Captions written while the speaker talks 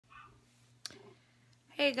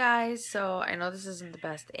Hey guys, so I know this isn't the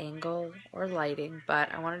best angle or lighting,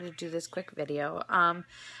 but I wanted to do this quick video. I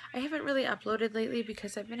haven't really uploaded lately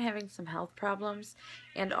because I've been having some health problems,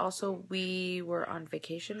 and also we were on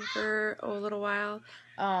vacation for a little while.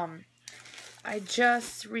 I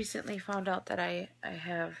just recently found out that I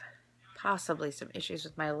have possibly some issues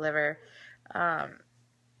with my liver.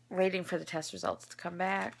 Waiting for the test results to come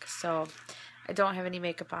back, so I don't have any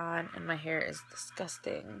makeup on, and my hair is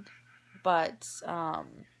disgusting. But I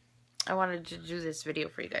wanted to do this video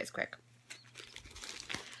for you guys quick.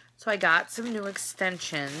 So I got some new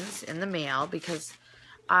extensions in the mail because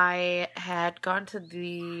I had gone to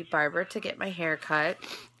the barber to get my hair cut,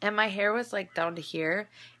 and my hair was like down to here,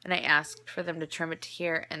 and I asked for them to trim it to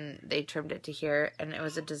here, and they trimmed it to here, and it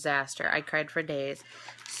was a disaster. I cried for days.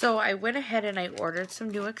 So I went ahead and I ordered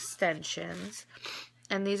some new extensions.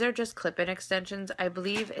 And these are just clip-in extensions. I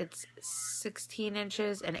believe it's 16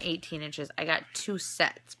 inches and 18 inches. I got two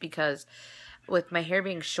sets because with my hair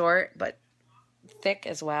being short but thick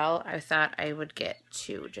as well, I thought I would get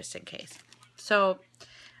two just in case. So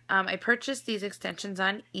I purchased these extensions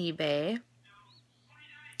on eBay.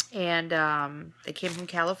 And they came from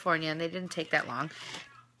California, and they didn't take that long.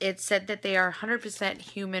 It said that they are 100%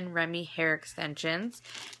 human Remy hair extensions,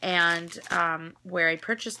 and where I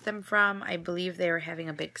purchased them from, I believe they were having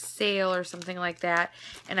a big sale or something like that,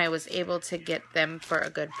 and I was able to get them for a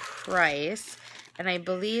good price, and I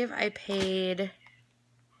believe I paid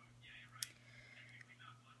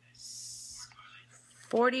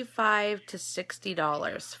 $45 to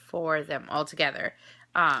 $60 for them altogether.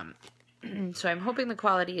 So I'm hoping the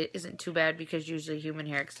quality isn't too bad because usually human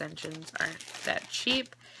hair extensions aren't that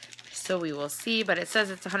cheap. So we will see, but it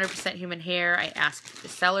says it's 100% human hair. I asked the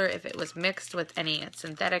seller if it was mixed with any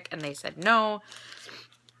synthetic, and they said no.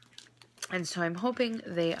 And so I'm hoping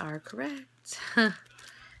they are correct. I'm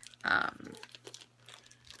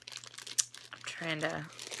trying to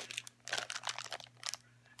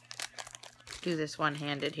do this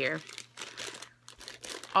one-handed here.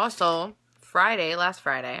 Also, last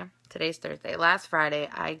Friday, today's Thursday, last Friday,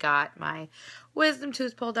 I got my wisdom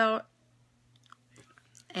tooth pulled out.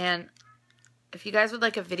 And if you guys would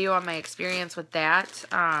like a video on my experience with that,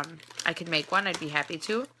 I could make one. I'd be happy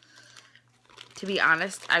to. To be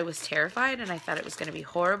honest, I was terrified, and I thought it was going to be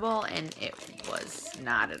horrible, and it was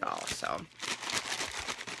not at all. So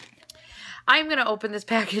I'm going to open this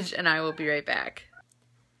package, and I will be right back.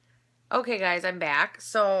 Okay, guys, I'm back.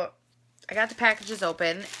 So I got the packages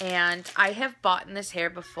open, and I have bought in this hair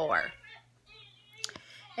before.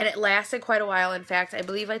 And it lasted quite a while. In fact, I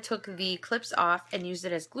believe I took the clips off and used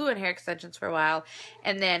it as glue-in hair extensions for a while,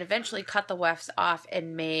 and then eventually cut the wefts off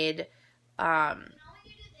and made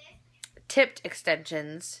tipped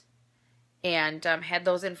extensions, and had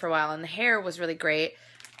those in for a while, and the hair was really great.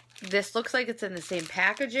 This looks like it's in the same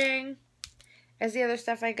packaging as the other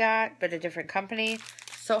stuff I got, but a different company.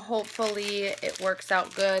 So hopefully it works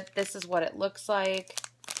out good. This is what it looks like.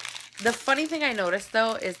 The funny thing I noticed,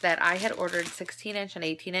 though, is that I had ordered 16-inch and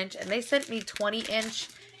 18-inch, and they sent me 20-inch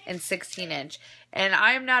and 16-inch. And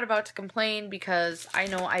I am not about to complain because I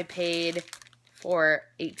know I paid for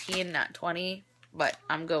 18, not 20, but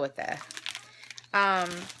I'm good with that.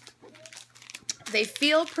 They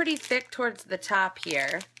feel pretty thick towards the top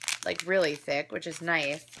here, like really thick, which is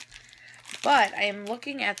nice. But I am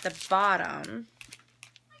looking at the bottom,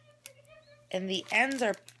 and the ends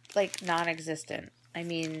are, like, non-existent. I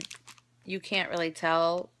mean, you can't really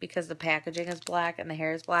tell because the packaging is black and the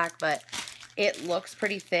hair is black, but it looks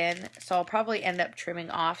pretty thin. So I'll probably end up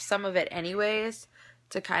trimming off some of it anyways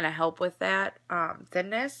to kind of help with that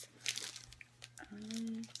thinness.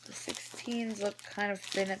 The 16s look kind of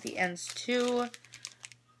thin at the ends too.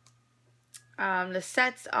 The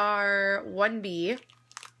sets are 1B,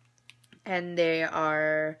 and they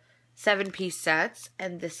are 7-piece sets,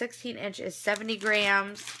 and the 16-inch is 70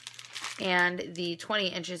 grams. And the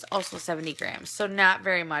 20-inch is also 70 grams. So not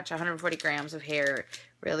very much. 140 grams of hair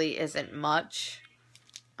really isn't much.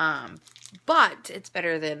 But it's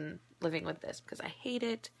better than living with this because I hate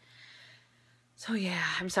it. So yeah,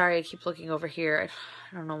 I'm sorry I keep looking over here.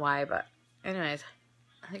 I don't know why, but anyways.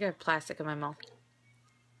 I think I have plastic in my mouth.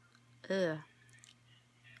 Ugh.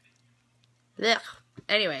 Ugh.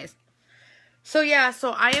 Anyways. So yeah,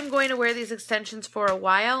 so I am going to wear these extensions for a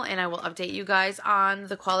while, and I will update you guys on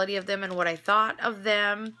the quality of them and what I thought of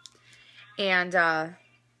them. And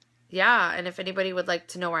yeah, and if anybody would like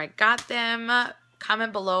to know where I got them,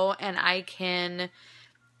 comment below and I can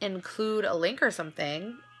include a link or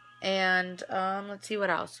something. And let's see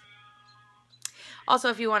what else.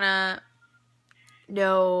 Also, if you want to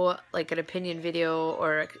know like an opinion video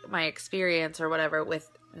or my experience or whatever with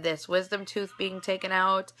this wisdom tooth being taken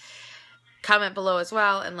out, comment below as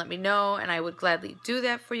well and let me know, and I would gladly do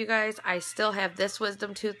that for you guys. I still have this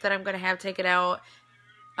wisdom tooth that I'm going to have taken out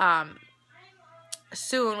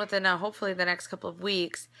soon, within hopefully the next couple of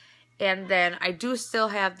weeks. And then I do still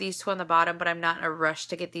have these two on the bottom, but I'm not in a rush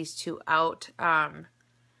to get these two out.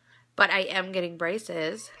 But I am getting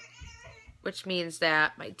braces, which means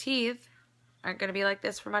that my teeth aren't going to be like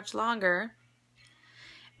this for much longer,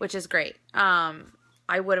 which is great.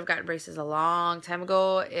 I would have gotten braces a long time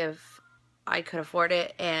ago if I could afford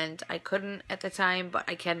it, and I couldn't at the time, but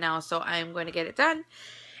I can now, so I'm going to get it done.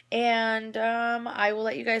 And I will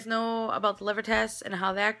let you guys know about the liver test and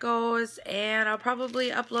how that goes, and I'll probably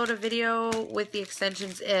upload a video with the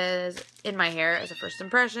extensions in my hair as a first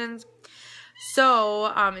impressions.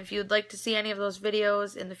 So if you'd like to see any of those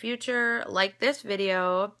videos in the future, like this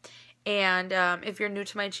video, and if you're new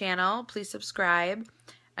to my channel, please subscribe.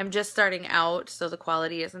 I'm just starting out, so the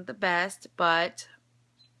quality isn't the best, but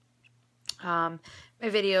my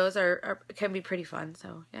videos can be pretty fun,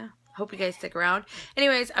 so yeah. Hope you guys stick around.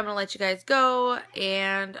 Anyways, I'm going to let you guys go,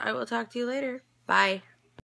 and I will talk to you later. Bye.